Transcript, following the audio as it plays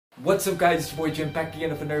What's up guys, it's your boy Jim back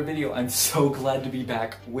again with another video. I'm so glad to be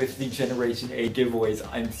back with the Generation 8 giveaways.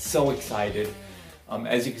 I'm so excited.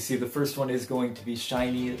 As you can see, the first one is going to be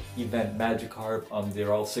Shiny Event MAGIKARP.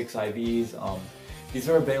 They're all 6 IVs. These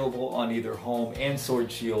are available on either Home and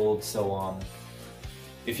Sword Shield, so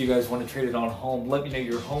if you guys want to trade it on Home, let me know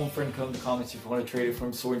your Home friend code in the comments. If you want to trade it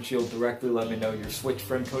from Sword Shield directly, let me know your Switch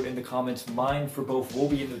friend code in the comments. Mine for both will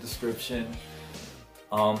be in the description.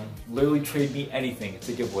 Literally trade me anything, it's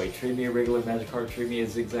a giveaway. Trade me a regular Magikarp, trade me a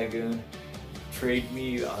Zigzagoon, trade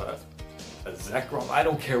me a Zekrom, I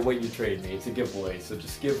don't care what you trade me, it's a giveaway. So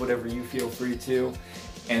just give whatever you feel free to.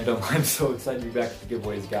 And I'm so excited to be back with the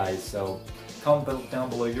giveaways, guys. So comment down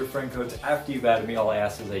below your friend codes after you've added me. All I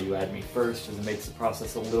ask is that you add me first, because it makes the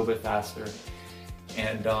process a little bit faster.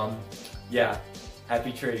 And yeah,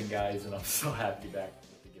 happy trading guys, and I'm so happy to be back.